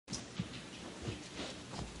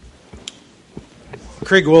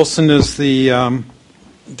Craig Wilson is the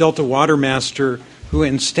Delta Watermaster, who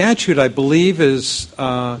in statute, I believe, is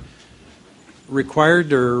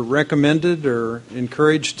required or recommended or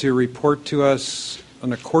encouraged to report to us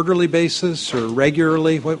on a quarterly basis or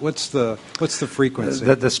regularly. What's the frequency?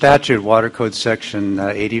 The statute, Water Code Section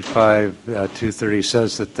 85-230,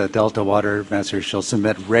 says that the Delta Watermaster shall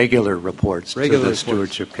submit regular reports to the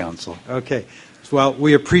Stewardship Council. Okay. Well,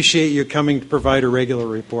 we appreciate you coming to provide a regular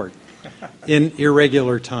report in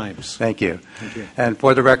irregular times. Thank you. Thank you. And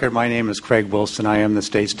for the record, my name is Craig Wilson. I am the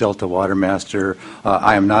state's Delta Watermaster.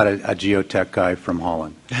 I am not a geotech guy from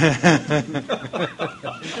Holland. There's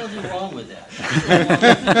nothing wrong with that.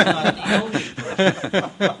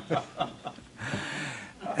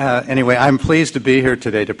 Anyway, I'm pleased to be here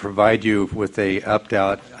today to provide you with a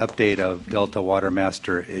update of Delta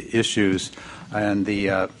Watermaster issues. And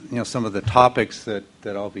the some of the topics that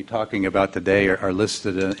I'll be talking about today are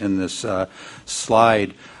listed in this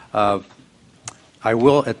slide. I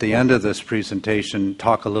will, at the end of this presentation,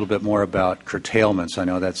 talk a little bit more about curtailments. I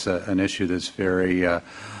know that's an issue that's very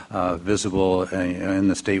visible in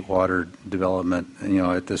the state water development,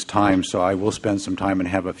 at this time. So I will spend some time and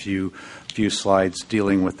have a few slides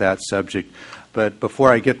dealing with that subject. But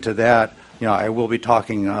before I get to that, I will be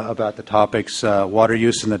talking about the topics, water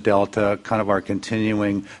use in the Delta, kind of our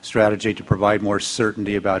continuing strategy to provide more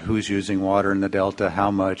certainty about who's using water in the Delta, how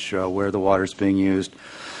much, where the water is being used.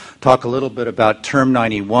 Talk a little bit about Term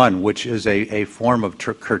 91, which is a form of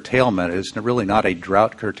curtailment. It's really not a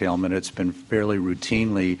drought curtailment. It's been fairly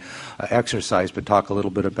routinely exercised, but talk a little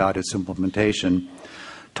bit about its implementation.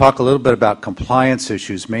 Talk a little bit about compliance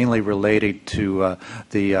issues, mainly related to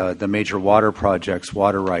the major water projects,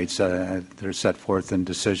 water rights. They're set forth in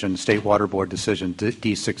State Water Board Decision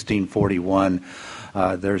D1641.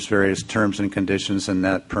 There's various terms and conditions in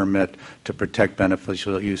that permit to protect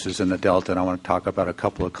beneficial uses in the Delta, and I want to talk about a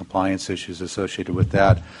couple of compliance issues associated with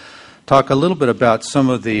that. Talk a little bit about some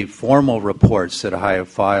of the formal reports that I have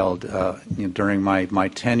filed during my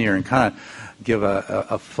tenure, and kind of give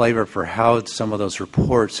a flavor for how some of those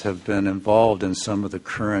reports have been involved in some of the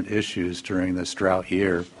current issues during this drought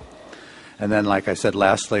year. And then, like I said,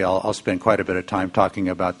 lastly, I'll spend quite a bit of time talking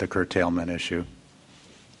about the curtailment issue.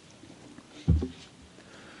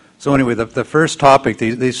 So anyway, the first topic,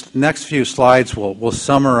 these next few slides will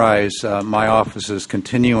summarize my office's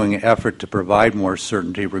continuing effort to provide more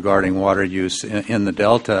certainty regarding water use in the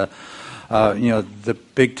Delta. The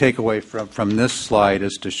big takeaway from this slide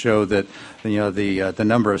is to show that the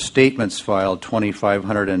number of statements filed,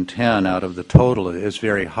 2,510 out of the total, is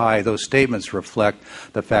very high. Those statements reflect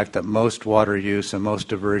the fact that most water use and most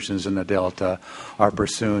diversions in the Delta are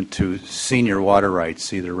pursuant to senior water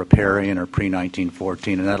rights, either riparian or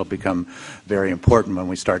pre-1914, and that'll become very important when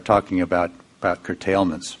we start talking about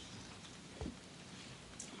curtailments.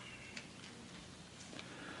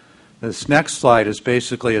 This next slide is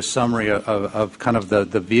basically a summary of kind of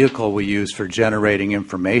the vehicle we use for generating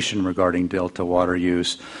information regarding Delta water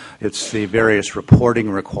use. It's the various reporting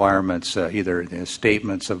requirements, either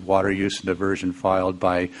statements of water use and diversion filed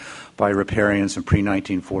by riparians and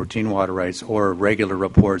pre-1914 water rights, or regular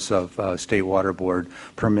reports of State Water Board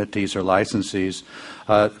permittees or licensees.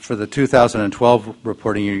 For the 2012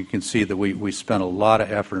 reporting year, you can see that we spent a lot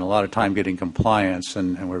of effort and a lot of time getting compliance,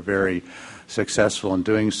 and we're very successful in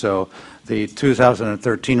doing so. The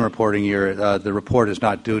 2013 reporting year, the report is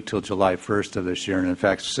not due till July 1st of this year, and in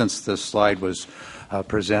fact, since this slide was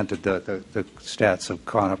presented, the stats have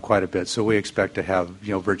gone up quite a bit. So we expect to have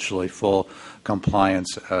virtually full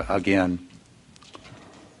compliance again.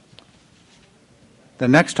 The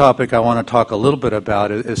next topic I want to talk a little bit about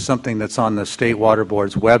is something that's on the State Water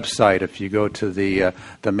Board's website. If you go to the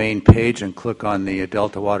main page and click on the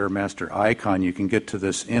Delta Watermaster icon, you can get to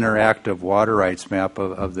this interactive water rights map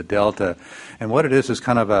of the Delta. And what it is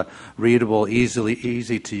kind of a readable,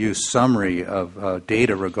 easy to use summary of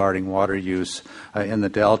data regarding water use in the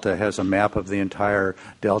Delta. It has a map of the entire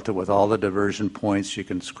Delta with all the diversion points. You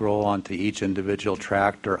can scroll onto each individual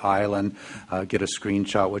tract or island, get a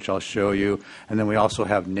screenshot, which I'll show you. And then we also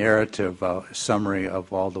have narrative summary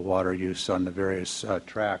of all the water use on the various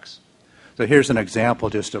tracts. So here's an example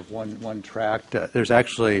just of one tract. There's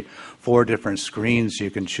actually 4 different screens you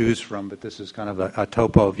can choose from, but this is kind of a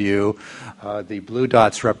topo view. The blue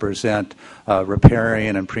dots represent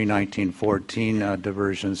riparian and pre-1914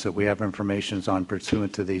 diversions that we have information on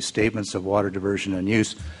pursuant to these statements of water diversion and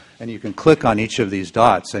use. And you can click on each of these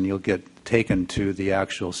dots and you'll get taken to the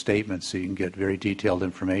actual statement, so you can get very detailed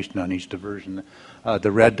information on each diversion.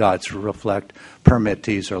 The red dots reflect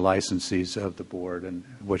permittees or licensees of the board, and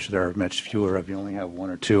which there are much fewer of. You only have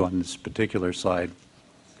 1 or 2 on this particular slide.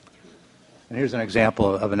 And here's an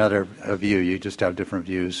example of another view. You just have different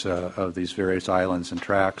views of these various islands and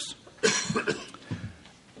tracts.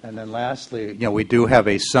 And then lastly, we do have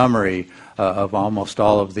a summary of almost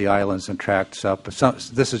all of the islands and tracts up.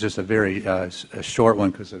 This is just a very a short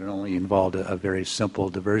one because it only involved a very simple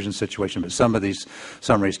diversion situation, but some of these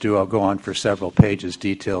summaries do go on for several pages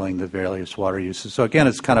detailing the various water uses. So again,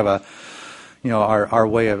 it's kind of a our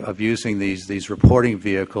way of using these reporting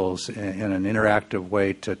vehicles in an interactive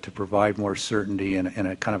way to provide more certainty in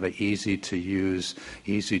a kind of an easy to use,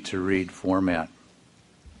 easy to read format.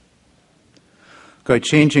 Okay,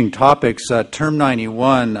 changing topics, Term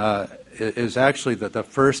 91 is actually the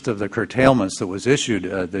first of the curtailments that was issued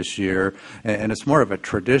this year, and it's more of a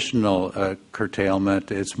traditional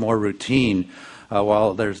curtailment. It's more routine.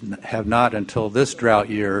 While there have not until this drought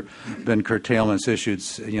year been curtailments issued,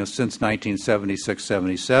 since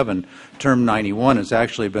 1976-77, Term 91 has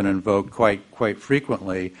actually been invoked quite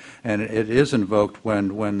frequently, and it is invoked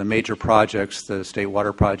when the major projects, the State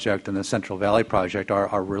Water Project and the Central Valley Project,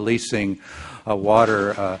 are releasing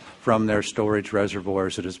water from their storage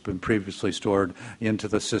reservoirs that has been previously stored into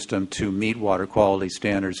the system to meet water quality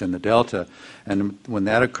standards in the Delta. And when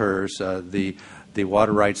that occurs, the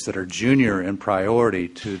water rights that are junior in priority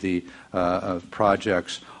to the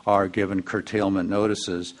projects are given curtailment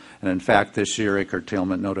notices. And in fact, this year a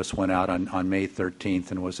curtailment notice went out on May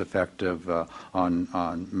 13th and was effective on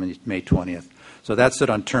May 20th. So that's it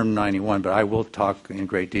on Term 91, but I will talk in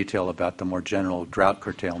great detail about the more general drought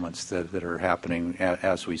curtailments that are happening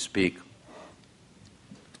as we speak.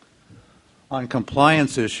 On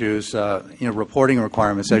compliance issues, reporting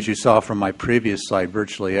requirements, as you saw from my previous slide,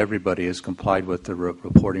 virtually everybody has complied with the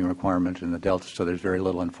reporting requirement in the Delta, so there's very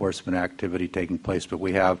little enforcement activity taking place. But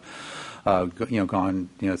we have, gone,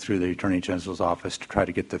 through the Attorney General's office to try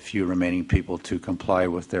to get the few remaining people to comply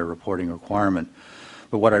with their reporting requirement.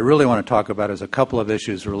 But what I really want to talk about is a couple of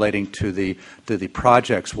issues relating to the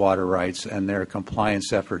project's water rights and their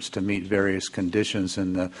compliance efforts to meet various conditions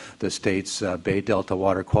in the state's Bay Delta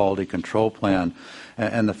Water Quality Control Plan.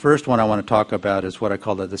 And the first one I want to talk about is what I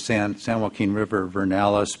call the San Joaquin River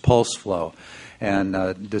Vernalis pulse flow. And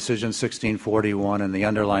Decision 1641 and the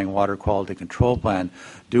underlying Water Quality Control Plan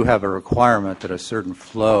do have a requirement that a certain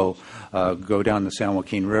flow go down the San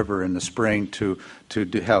Joaquin River in the spring to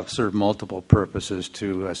have serve multiple purposes,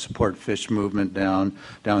 to support fish movement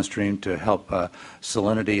downstream, to help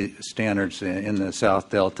salinity standards in the South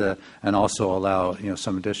Delta, and also allow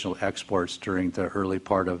some additional exports during the early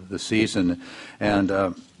part of the season. And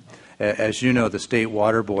as you know, the State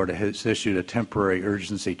Water Board has issued a temporary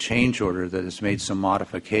urgency change order that has made some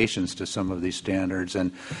modifications to some of these standards.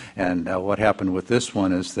 And what happened with this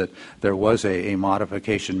one is that there was a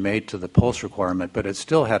modification made to the pulse requirement, but it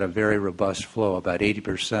still had a very robust flow, about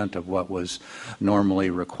 80% of what was normally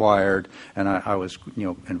required. And I was,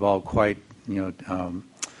 involved quite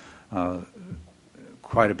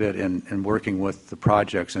a bit in working with the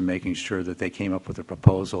projects and making sure that they came up with a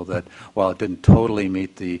proposal that, while it didn't totally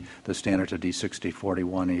meet the standards of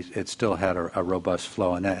D6041, it still had a robust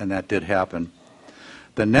flow, and that did happen.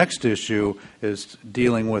 The next issue is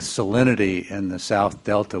dealing with salinity in the South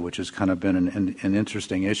Delta, which has kind of been an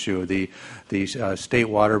interesting issue. The State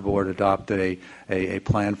Water Board adopted a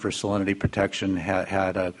plan for salinity protection,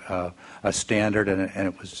 had a standard, and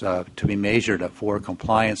it was to be measured at 4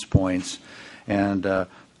 compliance points. And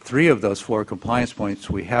 3 of those 4 compliance points,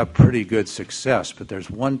 we have pretty good success. But there's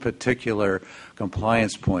one particular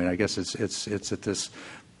compliance point. I guess it's at this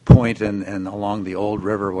point and along the old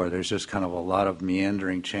river where there's just kind of a lot of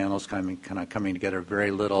meandering channels coming together, very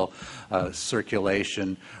little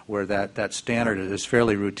circulation, where that standard is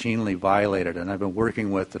fairly routinely violated. And I've been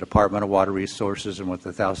working with the Department of Water Resources and with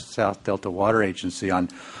the South Delta Water Agency on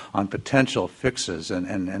potential fixes.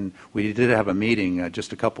 And we did have a meeting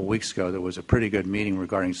just a couple weeks ago that was a pretty good meeting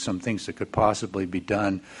regarding some things that could possibly be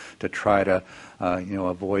done to try to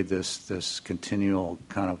avoid this continual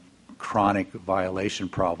kind of chronic violation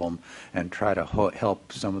problem and try to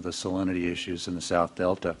help some of the salinity issues in the South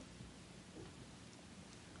Delta.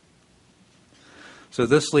 So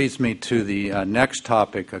this leads me to the next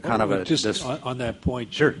topic, on that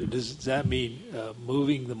point. Sure. Does that mean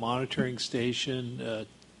moving the monitoring station,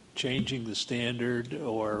 changing the standard,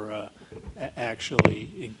 or actually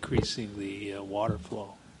increasing the water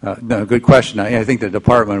flow? No, good question. I think the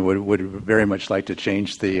department would very much like to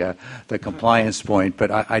change the compliance point, but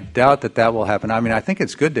I doubt that will happen. I mean, I think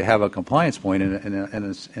it's good to have a compliance point in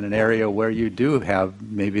an area where you do have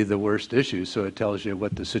maybe the worst issues, so it tells you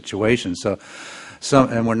what the situation.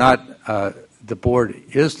 And we're not the board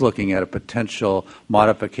is looking at a potential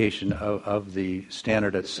modification of the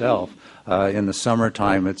standard itself. In the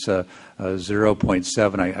summertime, it's a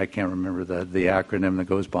 0.7. I can't remember the acronym that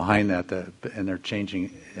goes behind that, and they're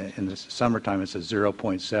changing. In the summertime, it's a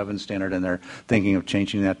 0.7 standard, and they're thinking of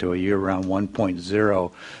changing that to a year-round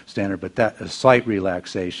 1.0 standard. But that a slight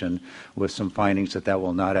relaxation with some findings that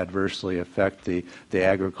will not adversely affect the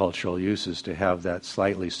agricultural uses to have that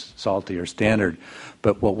slightly saltier standard.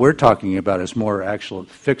 But what we're talking about is more actual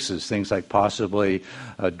fixes, things like possibly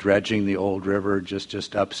dredging the old river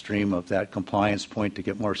just upstream of that compliance point to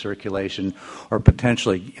get more circulation, or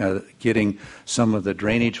potentially getting some of the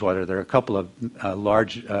drainage water. There are a couple of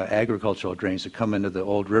large agricultural drains that come into the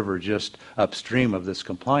old river just upstream of this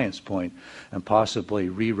compliance point, and possibly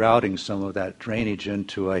rerouting some of that drainage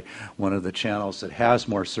into one of the channels that has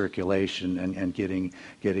more circulation, and getting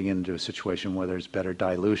into a situation where there's better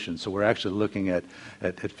dilution. So we're actually looking at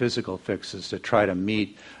physical fixes to try to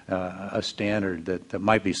meet a standard that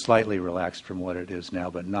might be slightly relaxed from what it is now,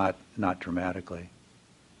 but not dramatically.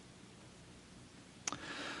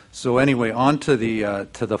 So anyway, on to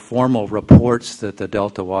the formal reports that the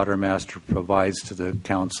Delta Watermaster provides to the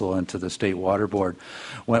council and to the State Water Board.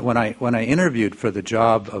 When I interviewed for the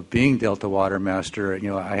job of being Delta Watermaster,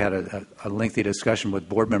 I had a lengthy discussion with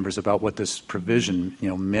board members about what this provision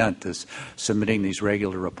meant, this submitting these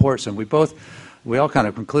regular reports, and we all kind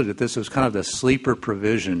of concluded that this was kind of the sleeper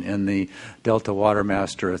provision in the Delta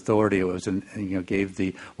Watermaster authority. It was, gave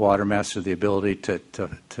the Watermaster the ability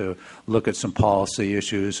to look at some policy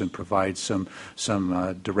issues and provide some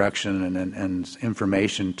direction and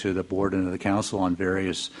information to the board and to the council on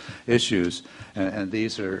various issues. And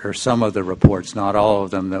these are some of the reports, not all of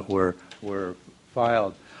them, that were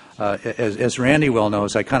filed. As Randy well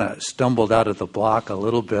knows, I kind of stumbled out of the block a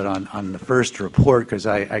little bit on the first report, because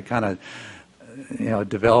I kind of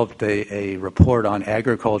developed a report on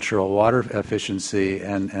agricultural water efficiency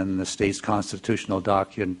and the state's constitutional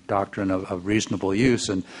doctrine of reasonable use,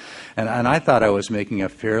 and I thought I was making a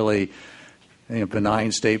fairly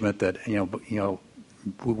benign statement that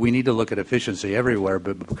we need to look at efficiency everywhere,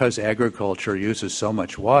 but because agriculture uses so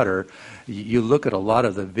much water, you look at a lot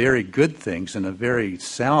of the very good things and the very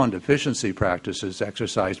sound efficiency practices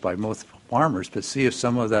exercised by most farmers, but see if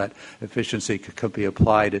some of that efficiency could be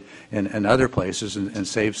applied in other places and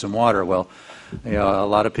save some water. Well, a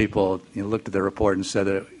lot of people looked at the report and said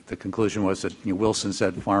that the conclusion was that Wilson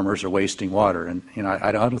said farmers are wasting water, and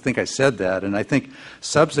I don't think I said that. And I think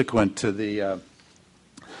subsequent to the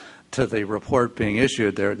report being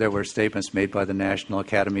issued, there were statements made by the National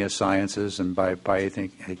Academy of Sciences and by I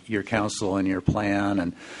think your council and your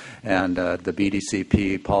plan and the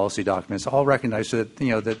BDCP policy documents all recognize that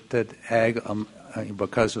that ag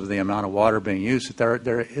because of the amount of water being used, that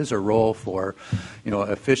there is a role for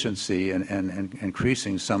efficiency and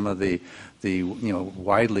increasing some of the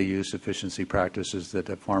widely used efficiency practices that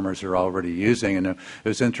the farmers are already using. And it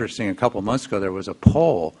was interesting, a couple months ago there was a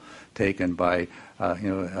poll taken by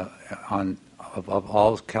of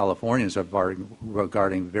all Californians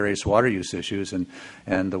regarding various water use issues,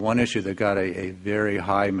 and the one issue that got a very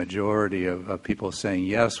high majority of people saying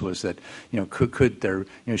yes was that could there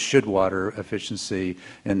should water efficiency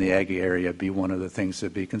in the ag area be one of the things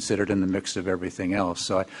that be considered in the mix of everything else.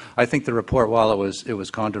 So I think the report, while it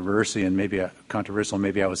was controversial and maybe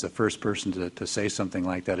I was the first person to say something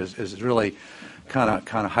like that, is really kind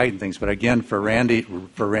of hiding things. But again, for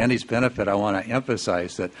Randy's benefit, I want to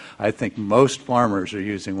emphasize that I think most farmers are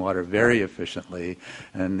using water very efficiently,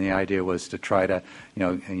 and the idea was to try to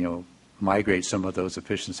migrate some of those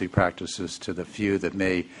efficiency practices to the few that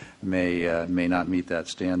may not meet that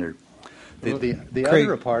standard. The Craig,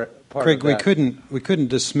 other part Craig, of that, we couldn't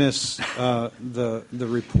dismiss the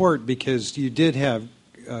report, because you did have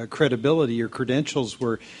credibility. Your credentials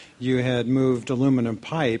were you had moved aluminum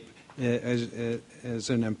pipe as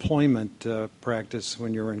an employment practice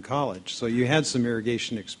when you were in college. So you had some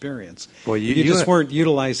irrigation experience. Well, you just weren't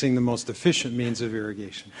utilizing the most efficient means of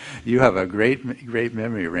irrigation. You have a great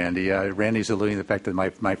memory, Randy. Randy's alluding to the fact that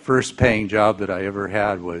my first paying job that I ever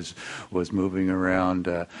had was moving around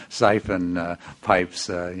siphon pipes,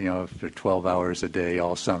 for 12 hours a day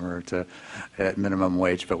all summer at minimum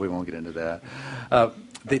wage, but we won't get into that.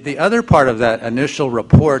 The other part of that initial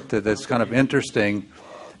report that's kind of interesting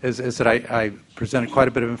is that I presented quite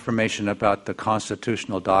a bit of information about the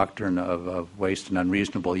constitutional doctrine of waste and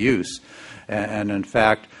unreasonable use. And in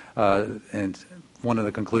fact, and one of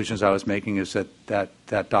the conclusions I was making is that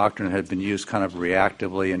that doctrine had been used kind of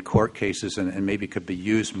reactively in court cases, and maybe could be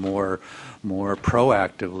used more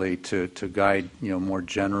proactively to guide more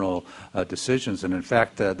general decisions. And in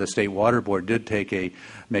fact, the State Water Board did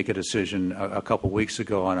make a decision a couple weeks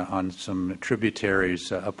ago on some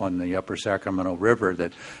tributaries up on the Upper Sacramento River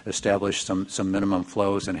that established some minimum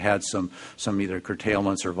flows and had some either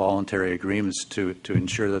curtailments or voluntary agreements to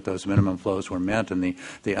ensure that those minimum flows were met. And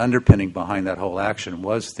the underpinning behind that whole action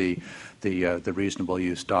was the reasonable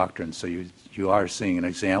use doctrine. So you are seeing an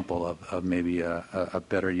example of maybe a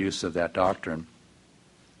better use of that doctrine.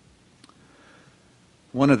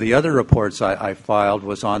 One of the other reports I filed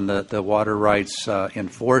was on the Water Rights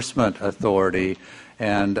Enforcement Authority,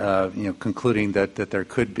 and concluding that there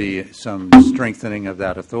could be some strengthening of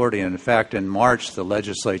that authority. And in fact, in March, the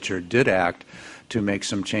legislature did act to make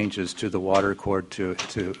some changes to the Water Code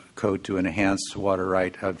to enhance water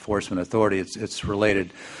right enforcement authority. It's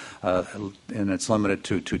related. And it's limited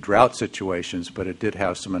to drought situations, but it did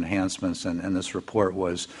have some enhancements, and this report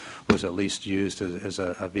was at least used as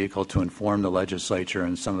a vehicle to inform the legislature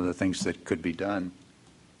and some of the things that could be done.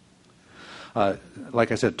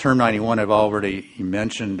 Like I said, Term 91, I've already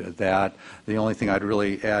mentioned that. The only thing I'd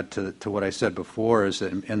really add to what I said before is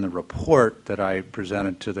that in the report that I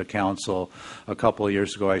presented to the Council a couple of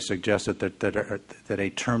years ago, I suggested that a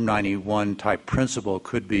Term 91 type principle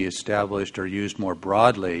could be established or used more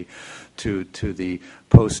broadly to the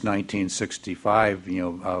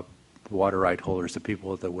post-1965 water right holders, the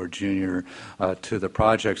people that were junior to the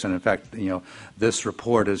projects. And in fact, this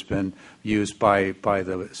report has been used by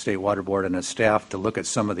the State Water Board and its staff to look at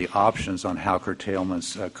some of the options on how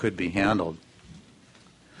curtailments could be handled.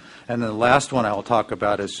 And the last one I will talk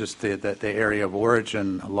about is just the area of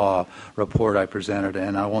origin law report I presented.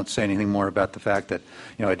 And I won't say anything more about the fact that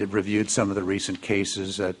I did reviewed some of the recent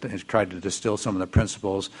cases, tried to distill some of the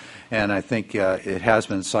principles, and I think it has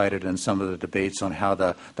been cited in some of the debates on how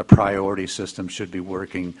the priority system should be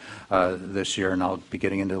working this year. And I'll be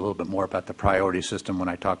getting into a little bit more about the priority system when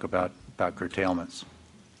I talk about curtailments.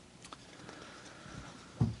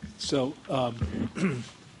 So,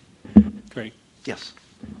 Greg. Yes.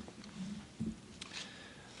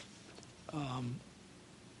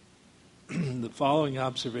 The following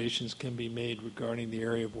observations can be made regarding the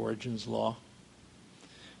area of origins law.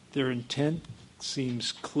 Their intent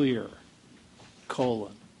seems clear,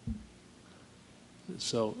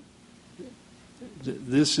 So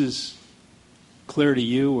this is clear to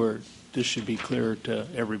you, or this should be clear to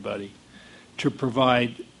everybody, to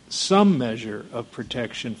provide some measure of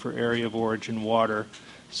protection for area of origin water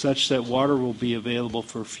such that water will be available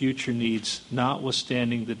for future needs,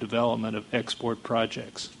 notwithstanding the development of export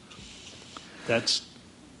projects. That's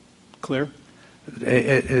clear?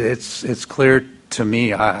 It's clear to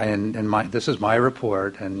me, this is my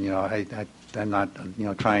report, and I'm not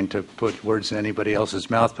trying to put words in anybody else's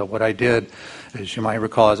mouth, but what I did, as you might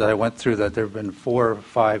recall, is I went through that there have been 4 or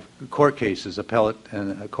 5 court cases, appellate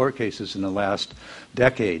and court cases in the last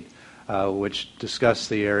decade, which discuss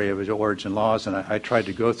the area of origin laws, and I tried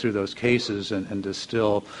to go through those cases and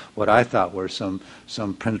distill what I thought were some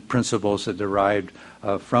principles that derived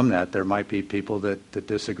from that. There might be people that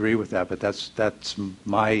disagree with that, but that's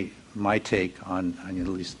my take on at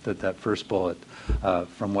least that first bullet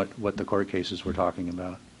from what the court cases were talking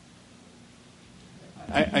about.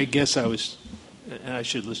 I guess I was, and I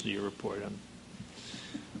should listen to your report.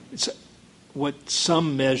 It's what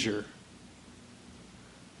some measure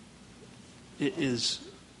isn't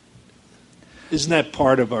that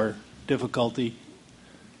part of our difficulty?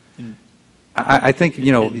 I think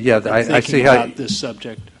I see how about this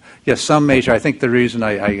subject. Yes, some measure. I think the reason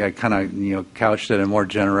I kind of couched it in more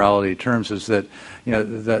generality terms is that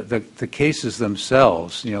the cases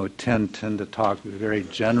themselves tend to talk very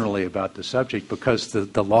generally about the subject because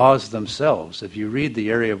the laws themselves, if you read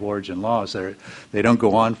the area of origin laws, they don't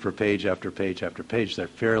go on for page after page after page. They're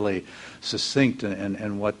fairly succinct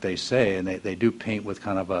in what they say, and they do paint with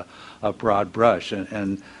kind of a broad brush.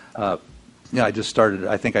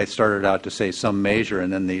 I think I started out to say some measure,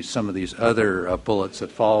 and then some of these other bullets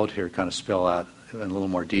that followed here kind of spell out in a little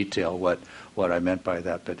more detail what I meant by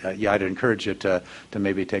that. But I'd encourage you to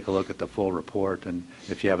maybe take a look at the full report, and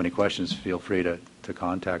if you have any questions, feel free to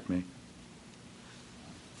contact me.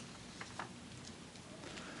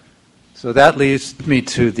 So that leads me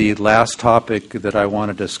to the last topic that I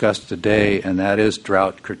want to discuss today, and that is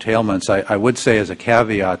drought curtailments. I would say as a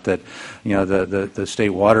caveat that the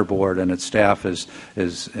State Water Board and its staff is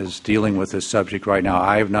dealing with this subject right now.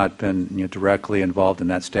 I have not been directly involved in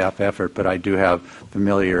that staff effort, but I do have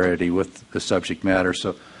familiarity with the subject matter.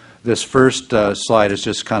 So this first slide is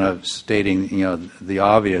just kind of stating, the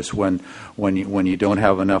obvious. When you don't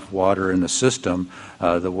have enough water in the system,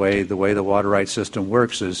 the way the water rights system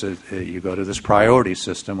works is you go to this priority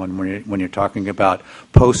system. When you're talking about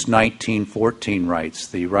post 1914 rights,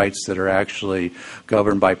 the rights that are actually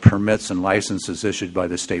governed by permits and licenses issued by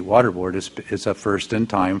the State Water Board, is a first in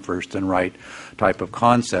time, first in right type of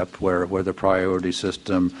concept where the priority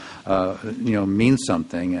system means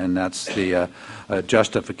something, and that's the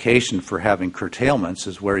justification for having curtailments,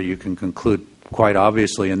 is where you can conclude quite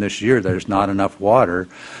obviously in this year there's not enough water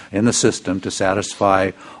in the system to satisfy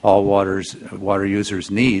all water users'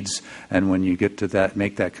 needs, and when you get to that,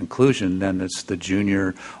 make that conclusion, then it's the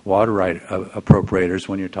junior water right appropriators,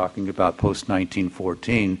 when you're talking about post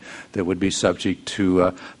 1914, that would be subject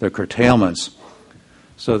to the curtailments.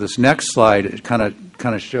 So this next slide, it kind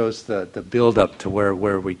of shows the build up to where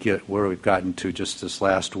we've gotten to just this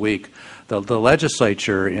last week. The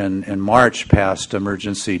legislature in March passed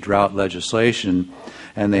emergency drought legislation,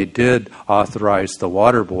 and they did authorize the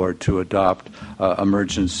Water Board to adopt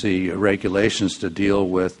emergency regulations to deal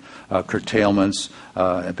with curtailments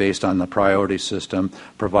based on the priority system,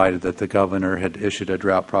 provided that the governor had issued a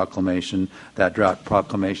drought proclamation. That drought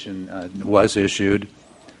proclamation was issued.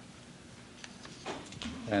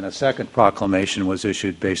 And a second proclamation was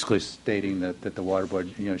issued basically stating that the Water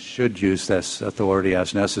Board should use this authority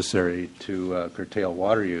as necessary to curtail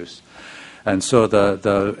water use. And so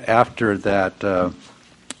after that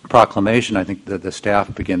proclamation, I think that the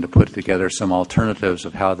staff began to put together some alternatives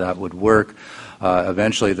of how that would work.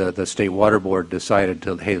 Eventually, the State Water Board decided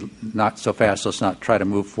to, hey, not so fast, let's not try to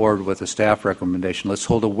move forward with a staff recommendation. Let's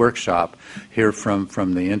hold a workshop, hear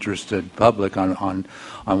from the interested public on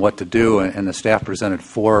what to do, and the staff presented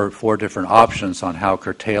four different options on how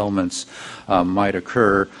curtailments might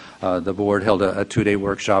occur. The board held a 2-day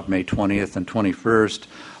workshop, May 20th and 21st,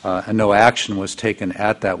 and no action was taken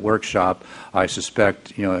at that workshop. I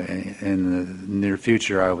suspect, in the near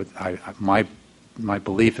future, my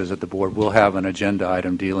belief is that the board will have an agenda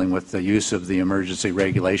item dealing with the use of the Emergency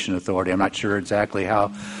Regulation Authority. I'm not sure exactly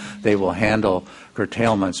how they will handle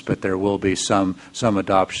curtailments, but there will be some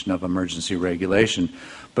adoption of emergency regulation.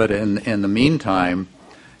 But in the meantime,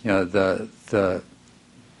 there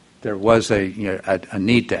was a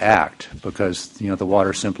need to act because the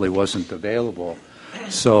water simply wasn't available.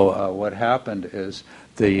 So what happened is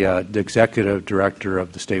the executive director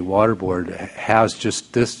of the State Water Board has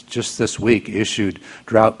just this week issued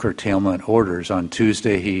drought curtailment orders. On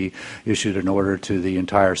Tuesday, he issued an order to the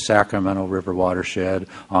entire Sacramento River watershed.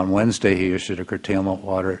 On Wednesday, he issued a curtailment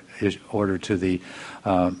order to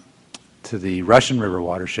the Russian River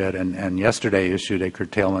watershed, and yesterday issued a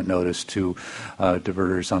curtailment notice to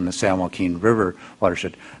diverters on the San Joaquin River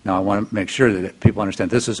watershed. Now, I want to make sure that people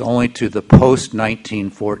understand this is only to the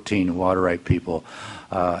post-1914 water right people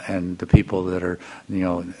and the people that are,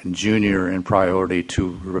 junior in priority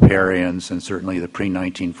to riparians and certainly the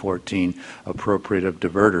pre-1914 appropriative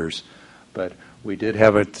diverters. But we did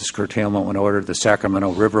have this curtailment one order. The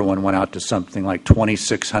Sacramento River one went out to something like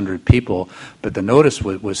 2,600 people, but the notice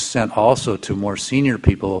was sent also to more senior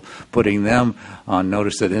people, putting them on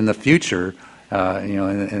notice that in the future,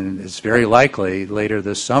 and it's very likely later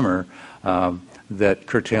this summer, that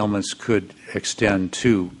curtailments could extend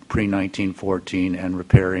to pre-1914 and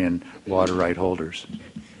riparian water right holders.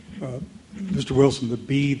 Mr. Wilson, the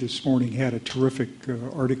Bee this morning had a terrific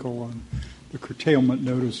article on the curtailment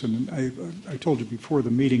notice, and I told you before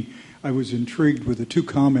the meeting, I was intrigued with the two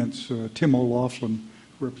comments Tim O'Laughlin,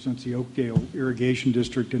 who represents the Oakdale Irrigation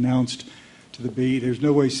District, announced to the Bee. There's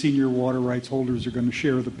no way senior water rights holders are going to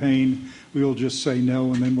share the pain. We'll just say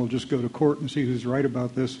no, and then we'll just go to court and see who's right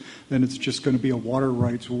about this. Then it's just going to be a water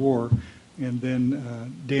rights war. And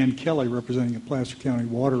then Dan Kelly, representing the Placer County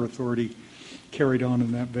Water Authority, carried on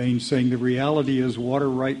in that vein, saying the reality is water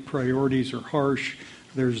right priorities are harsh.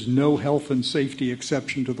 There's no health and safety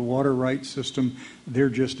exception to the water rights system. There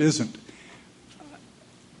just isn't.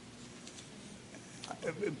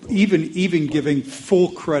 Even giving full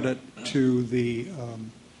credit to the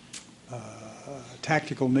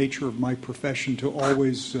tactical nature of my profession to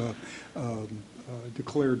always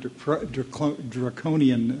declare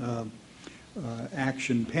draconian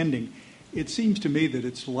action pending, it seems to me that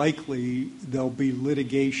it's likely there'll be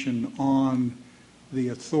litigation on the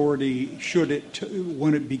authority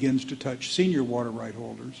when it begins to touch senior water right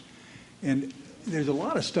holders. And there's a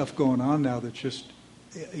lot of stuff going on now that's just,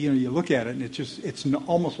 you look at it and it's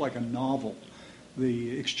almost like a novel.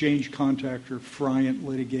 The exchange contractor Friant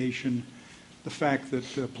litigation, the fact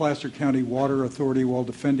that Placer County Water Authority, while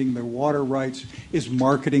defending their water rights, is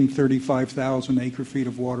marketing 35,000 acre-feet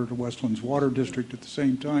of water to Westlands Water District at the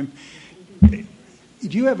same time.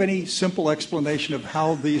 Do you have any simple explanation of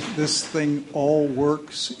how this thing all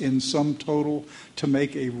works in sum total to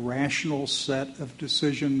make a rational set of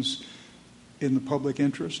decisions in the public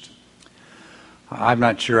interest? I'm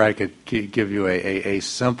not sure I could give you a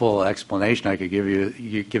simple explanation. I could give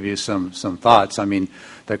you some thoughts. I mean,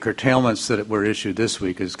 the curtailments that were issued this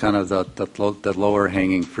week is kind of the lower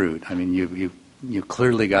hanging fruit. I mean, you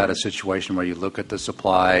clearly got a situation where you look at the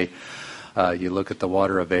supply, you look at the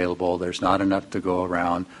water available. There's not enough to go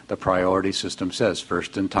around. The priority system says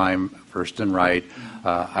first in time, first in right.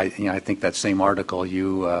 I think that same article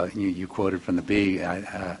you quoted from the Bee.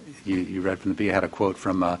 You read from the Bee. Had a quote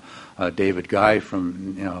from David Guy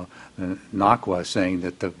from NACWA saying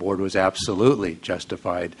that the board was absolutely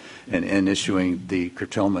justified in issuing the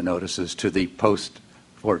curtailment notices to the post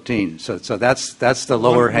 14. So that's the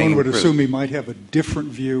lower hanging fruit. One would assume he might have a different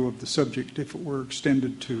view of the subject if it were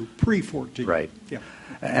extended to pre-14. Right. Yeah.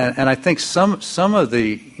 And I think some of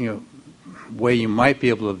the way you might be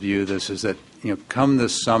able to view this is that come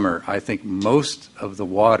this summer, I think most of the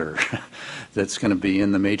water that's going to be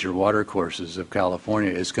in the major water courses of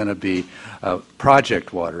California is going to be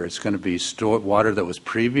project water. It's going to be water that was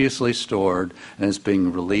previously stored and is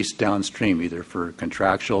being released downstream, either for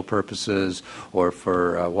contractual purposes or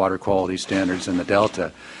for water quality standards in the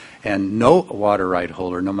Delta. And no water right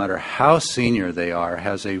holder, no matter how senior they are,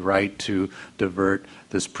 has a right to divert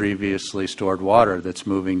this previously stored water that's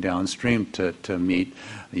moving downstream to meet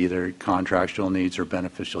either contractual needs or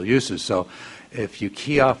beneficial uses. So if you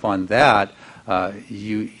key off on that,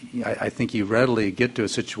 I think you readily get to a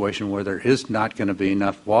situation where there is not going to be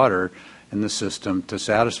enough water in the system to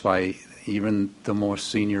satisfy even the most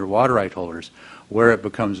senior water right holders. Where it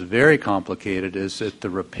becomes very complicated is that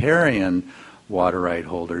the riparian water right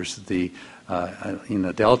holders, in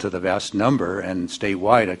the Delta, the vast number, and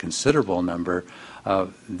statewide, a considerable number,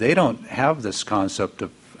 they don't have this concept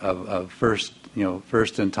of first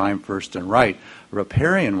in time, first in right.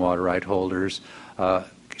 Riparian water right holders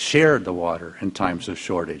share the water in times of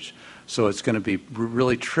shortage. So it's going to be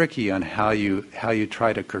really tricky on how you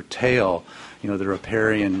try to curtail the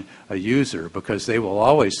riparian user, because they will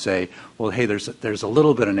always say, well, hey, there's a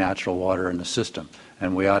little bit of natural water in the system,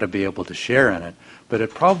 and we ought to be able to share in it. But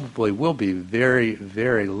it probably will be very,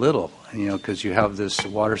 very little, because you have this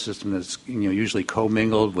water system that's usually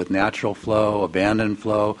commingled with natural flow, abandoned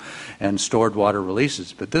flow, and stored water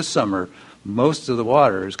releases. But this summer, most of the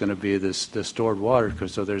water is going to be this stored water,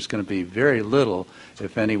 so there's going to be very little,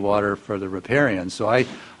 if any, water for the riparians. So I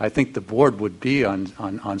think the board would be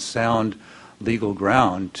on sound legal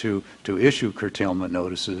ground to issue curtailment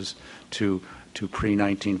notices to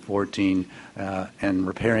pre-1914 and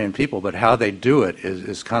riparian people. But how they do it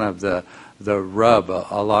is kind of the rub.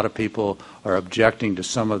 A lot of people are objecting to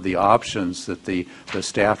some of the options that the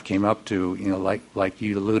staff came up to, like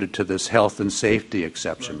you alluded to, this health and safety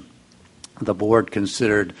exception. Right. The board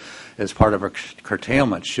considered, as part of a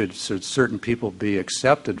curtailment, should certain people be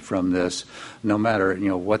accepted from this, no matter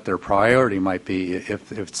what their priority might be, if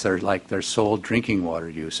they're like their sole drinking water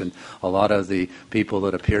use. And a lot of the people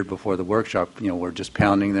that appeared before the workshop, were just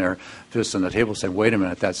pounding their fists on the table, saying, "Wait a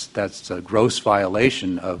minute, that's a gross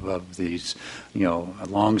violation of these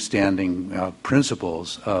long-standing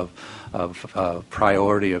principles of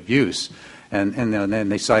priority of use." And then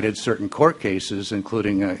they cited certain court cases,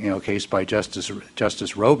 including a case by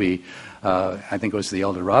Justice Roby, I think it was the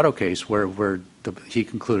El Dorado case, where he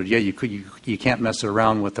concluded, you can't mess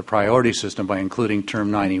around with the priority system by including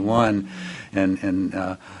Term 91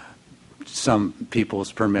 and some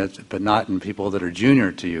people's permits, but not in people that are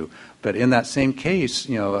junior to you. But in that same case,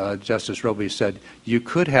 Justice Roby said you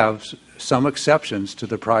could have some exceptions to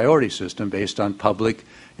the priority system based on public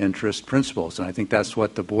interest principles, and I think that's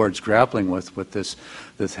what the board's grappling with this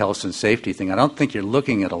health and safety thing. I don't think you're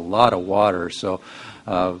looking at a lot of water, so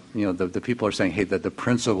the people are saying, hey, that the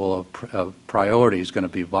principle of priority is going to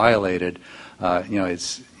be violated.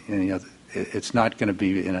 It's not going to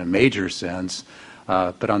be in a major sense.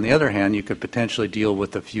 But on the other hand, you could potentially deal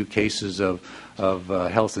with a few cases of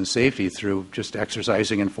health and safety through just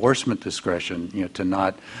exercising enforcement discretion, to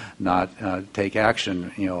not take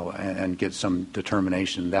action, and get some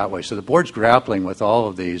determination that way. So the board's grappling with all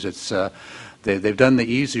of these. It's they've done the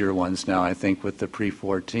easier ones now, I think, with the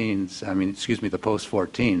pre-14s. The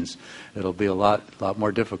post-14s. It'll be a lot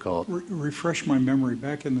more difficult. Refresh my memory.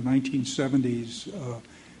 Back in the 1970s.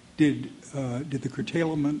 Did the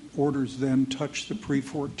curtailment orders then touch the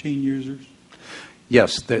pre-14 users?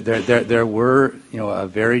 Yes, there were, a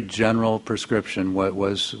very general prescription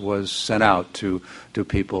was sent out to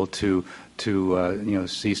people to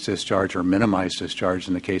cease discharge or minimize discharge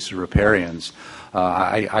in the case of riparians.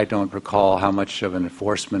 I don't recall how much of an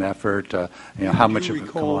enforcement effort, how much of a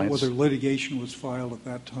recall compliance. whether litigation was filed at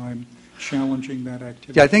that time challenging that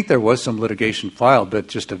activity? Yeah, I think there was some litigation filed, but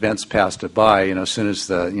just events passed it by. As soon as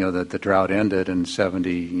the drought ended in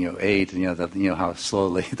 '78, how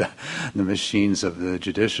slowly the machines of the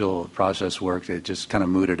judicial process worked. It just kind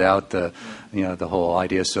of mooted out the whole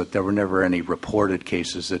idea. So there were never any reported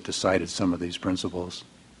cases that decided some of these principles.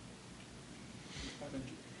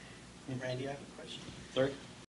 Randy, I have a question. Sorry?